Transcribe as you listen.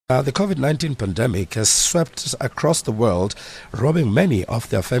The COVID-19 pandemic has swept across the world, robbing many of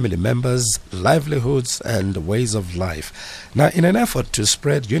their family members, livelihoods, and ways of life. Now, in an effort to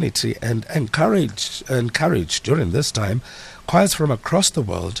spread unity and encourage during this time, choirs from across the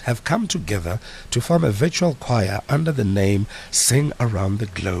world have come together to form a virtual choir under the name Sing Around the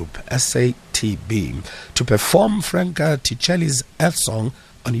Globe, SATB, to perform Frank Ticheli's Earth Song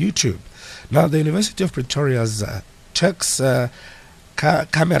on YouTube. Now, the University of Pretoria's Tuks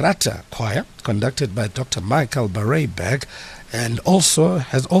Camerata choir, conducted by Dr Michael Barrett-Berg, and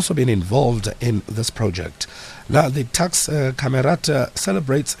has also been involved in this project. Now, the Tuks Camerata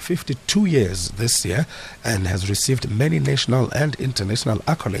celebrates 52 years this year and has received many national and international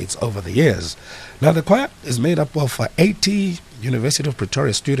accolades over the years. Now, the choir is made up of 80 University of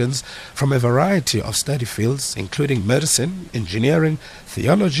Pretoria students from a variety of study fields, including medicine, engineering,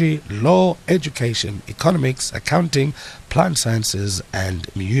 theology, law, education, economics, accounting, plant sciences,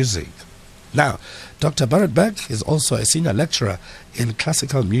 and music. Now, Dr Barrett-Berg is also a senior lecturer in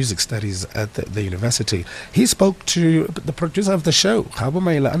classical music studies at the university. He spoke to the producer of the show, Kgabo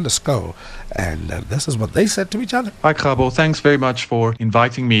Maila _ and this is what they said to each other. Hi Kgabo, thanks very much for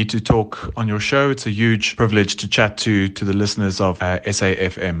inviting me to talk on your show. It's a huge privilege to chat to the listeners of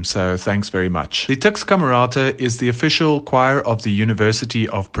SAFM, so thanks very much. The Tuks Camerata is the official choir of the University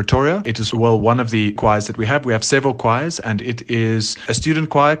of Pretoria. It is, one of the choirs that we have. We have several choirs, and it is a student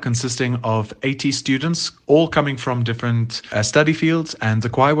choir consisting of 80 students, all coming from different study fields, and the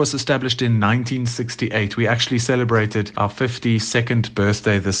choir was established in 1968. We actually celebrated our 52nd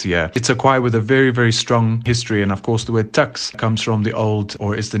birthday this year. It's a choir with a very, very strong history, and of course the word Tuks comes from the old,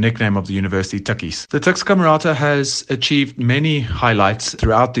 or is the nickname of the university, Tukkies. The Tuks Camerata has achieved many highlights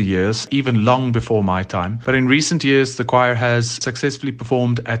throughout the years, even long before my time. But in recent years, the choir has successfully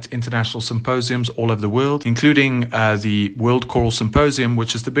performed at international symposiums all over the world, including the World Choral Symposium,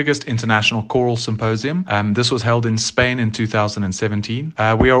 which is the biggest international choral symposium. This was held in Spain in 2017.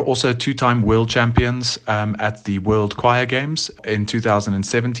 We are also two-time world champions at the World Choir Games in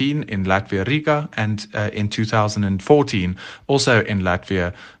 2017 in Latvia, Riga, and in 2014 also in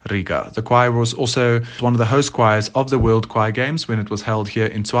Latvia, Riga. The choir was also one of the host choirs of the World Choir Games when it was held here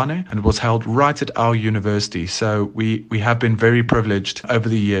in Tshwane, and it was held right at our university. So we have been very privileged over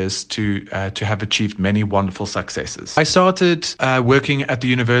the years to have achieved many wonderful successes. I started working at the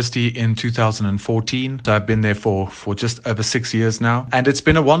university in 2014. So I've been there for just over 6 years now, and it's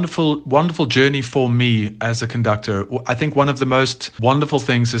been a wonderful journey for me as a conductor. I think one of the most wonderful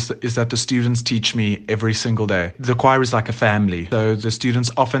things is that the students teach me every single day. The choir is like a family. So the students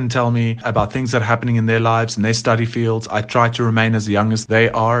often tell me about things that are happening in their lives and their study fields. I try to remain as young as they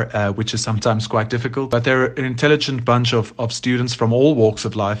are, which is sometimes quite difficult, but they're an intelligent bunch of students from all walks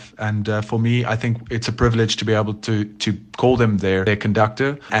of life. And for me, I think it's a privilege to be able to call them their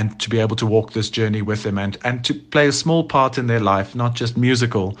conductor and to be able to walk this journey with them and to play a small part in their life, not just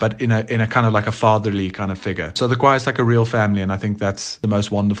musical, but in a kind of like a fatherly kind of figure. So the choir is like a real family, and I think that's the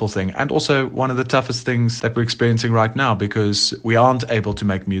most wonderful thing. And also one of the toughest things that we're experiencing right now, because we aren't able to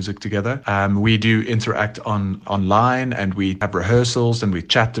make music together. We do interact online, and we have rehearsals, and we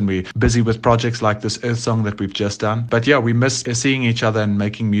chat, and we're busy with projects like this Earth Song that we've just done. But yeah, we miss seeing each other and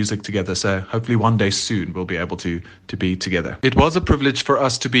making music together. So hopefully one day soon we'll be able to be together. It was a privilege for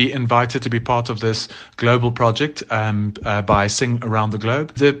us to be invited to be part of this global project by Sing Around the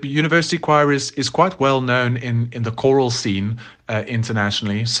Globe. The university choir is quite well known in the choral scene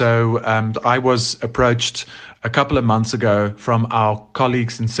internationally. So I was approached a couple of months ago from our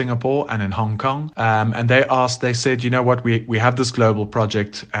colleagues in Singapore and in Hong Kong, and they said, you know what, we have this global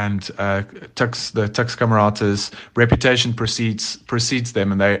project, and the Tuks Camerata's reputation precedes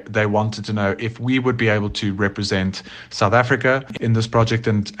them, and they wanted to know if we would be able to represent South Africa in this project,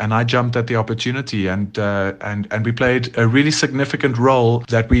 and I jumped at the opportunity, and we played a really significant role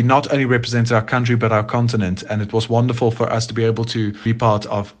that we not only represented our country but our continent, and it was wonderful for us to be able to be part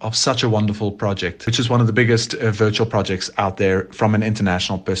of such a wonderful project, which is one of the biggest virtual projects out there from an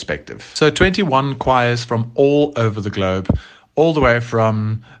international perspective. So 21 choirs from all over the globe, all the way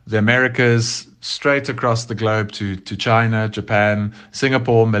from the Americas straight across the globe to China, Japan,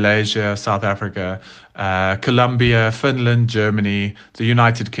 Singapore, Malaysia, South Africa, Colombia, Finland, Germany, the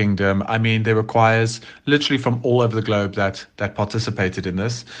United Kingdom. I mean, there were choirs literally from all over the globe that participated in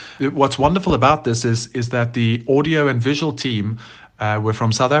this. What's wonderful about this is that the audio and visual team were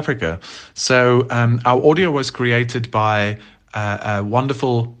from South Africa. So our audio was created by a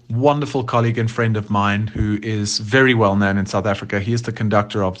wonderful colleague and friend of mine who is very well known in South Africa. He is the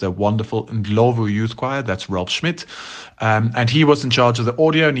conductor of the wonderful Ndlovu Youth Choir. That's Ralph Schmidt. And he was in charge of the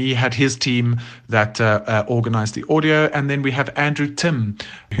audio, and he had his team that organized the audio. And then we have Andrew Tim,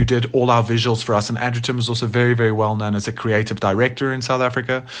 who did all our visuals for us. And Andrew Tim is also very, very well known as a creative director in South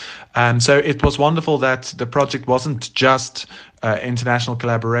Africa. So it was wonderful that the project wasn't just international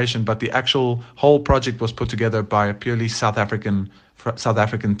collaboration, but the actual whole project was put together by a purely South African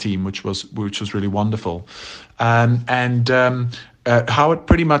team, which was really wonderful. How it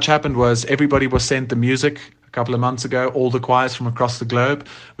pretty much happened was everybody was sent the music a couple of months ago, all the choirs from across the globe.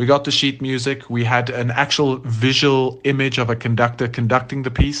 We got the sheet music. We had an actual visual image of a conductor conducting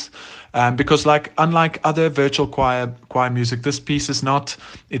the piece. Because unlike other virtual choir music, this piece it's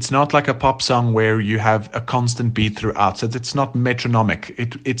not like a pop song where you have a constant beat throughout. So it's not metronomic.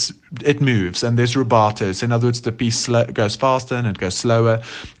 It moves, and there's rubatos. In other words, the piece goes faster and it goes slower.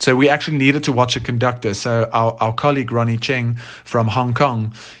 So we actually needed to watch a conductor. So our colleague Ronnie Cheng from Hong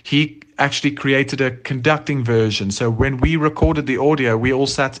Kong, he actually created a conducting version. So when we recorded the audio, we all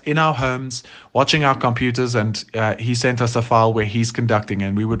sat in our homes watching our computers, and he sent us a file where he's conducting,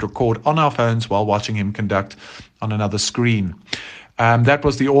 and we would record on our phones while watching him conduct on another screen. That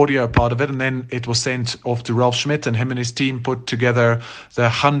was the audio part of it, and then it was sent off to Ralph Schmidt, and him and his team put together the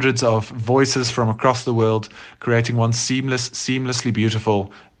hundreds of voices from across the world, creating one seamlessly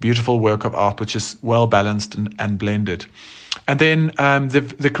beautiful work of art, which is well balanced and blended. And then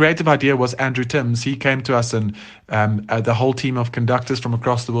the creative idea was Andrew Tim's. He came to us, and the whole team of conductors from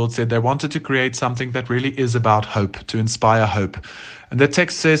across the world said they wanted to create something that really is about hope, to inspire hope. And the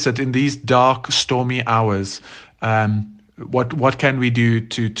text says that in these dark, stormy hours, what can we do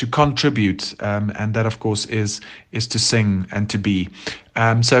to contribute? And that, of course, is to sing and to be.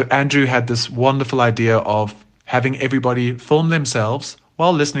 So Andrew had this wonderful idea of having everybody film themselves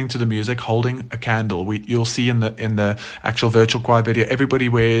while listening to the music, holding a candle. You'll see in the actual virtual choir video, everybody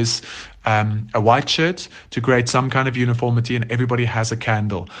wears a white shirt to create some kind of uniformity, and everybody has a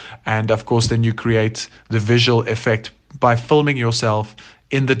candle. And of course, then you create the visual effect by filming yourself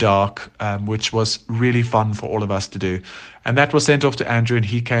in the dark, which was really fun for all of us to do. And that was sent off to Andrew, and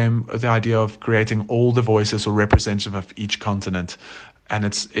he came with the idea of creating all the voices or representative of each continent. And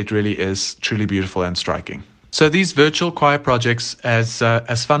it really is truly beautiful and striking. So these virtual choir projects, as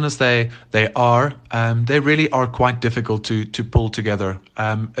fun as they are, they really are quite difficult to pull together,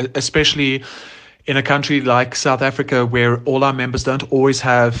 especially in a country like South Africa, where all our members don't always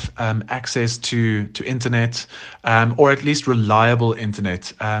have access to internet, or at least reliable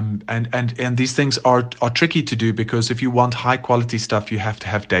internet. And these things are tricky to do, because if you want high quality stuff, you have to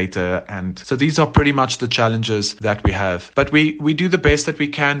have data. And so these are pretty much the challenges that we have. But we do the best that we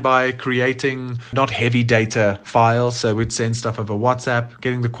can by creating not heavy data files. So we'd send stuff over WhatsApp,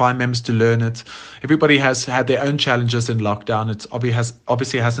 getting the choir members to learn it. Everybody has had their own challenges in lockdown. It's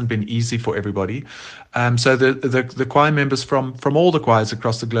obviously hasn't been easy for everybody. So the choir members from all the choirs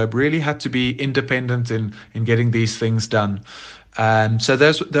across the globe really had to be independent in getting these things done. So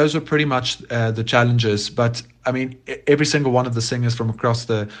those are pretty much the challenges. But I mean, every single one of the singers from across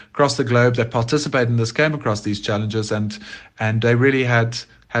the globe that participated in this came across these challenges, and they really had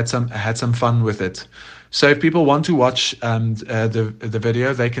some fun with it. So if people want to watch the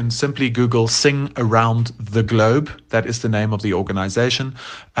video, they can simply Google "Sing Around the Globe." That is the name of the organization,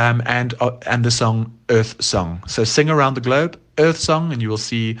 and the song Earth Song. So "Sing Around the Globe," Earth Song, and you will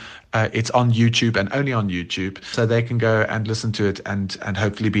see it's on YouTube and only on YouTube. So they can go and listen to it and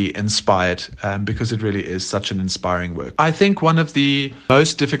hopefully be inspired, because it really is such an inspiring work. I think one of the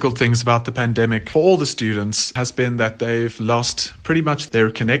most difficult things about the pandemic for all the students has been that they've lost pretty much their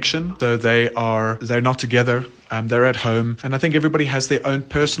connection. So they're not together. They're at home, and I think everybody has their own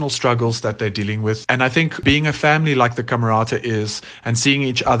personal struggles that they're dealing with. And I think being a family like the Camerata is, and seeing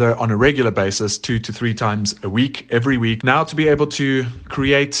each other on a regular basis 2 to 3 times a week, every week, now to be able to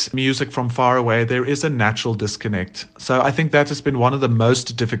create music from far away, there is a natural disconnect. So I think that has been one of the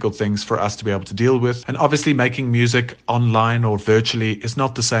most difficult things for us to be able to deal with. And obviously making music online or virtually is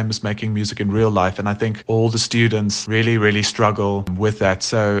not the same as making music in real life. And I think all the students really, really struggle with that.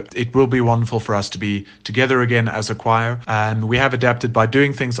 So it will be wonderful for us to be together again as a choir, and we have adapted by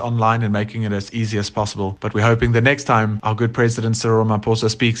doing things online and making it as easy as possible. But we're hoping the next time our good President Cyril Ramaphosa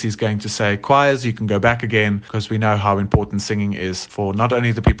speaks, he's going to say, choirs, you can go back again, because we know how important singing is for not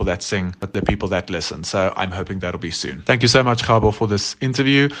only the people that sing, but the people that listen. So I'm hoping that'll be soon. Thank you so much, Kgabo, for this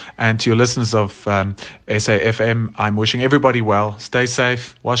interview, and to your listeners of SAFM, I'm wishing everybody well. Stay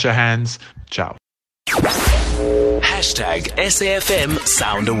safe, wash your hands. Ciao. #SAFM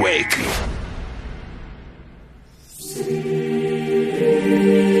Sound Awake.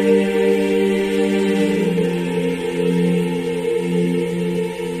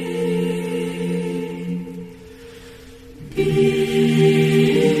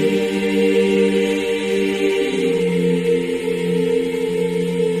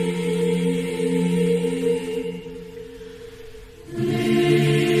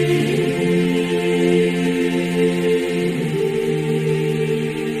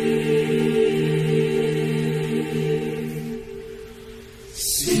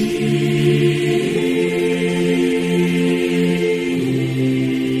 See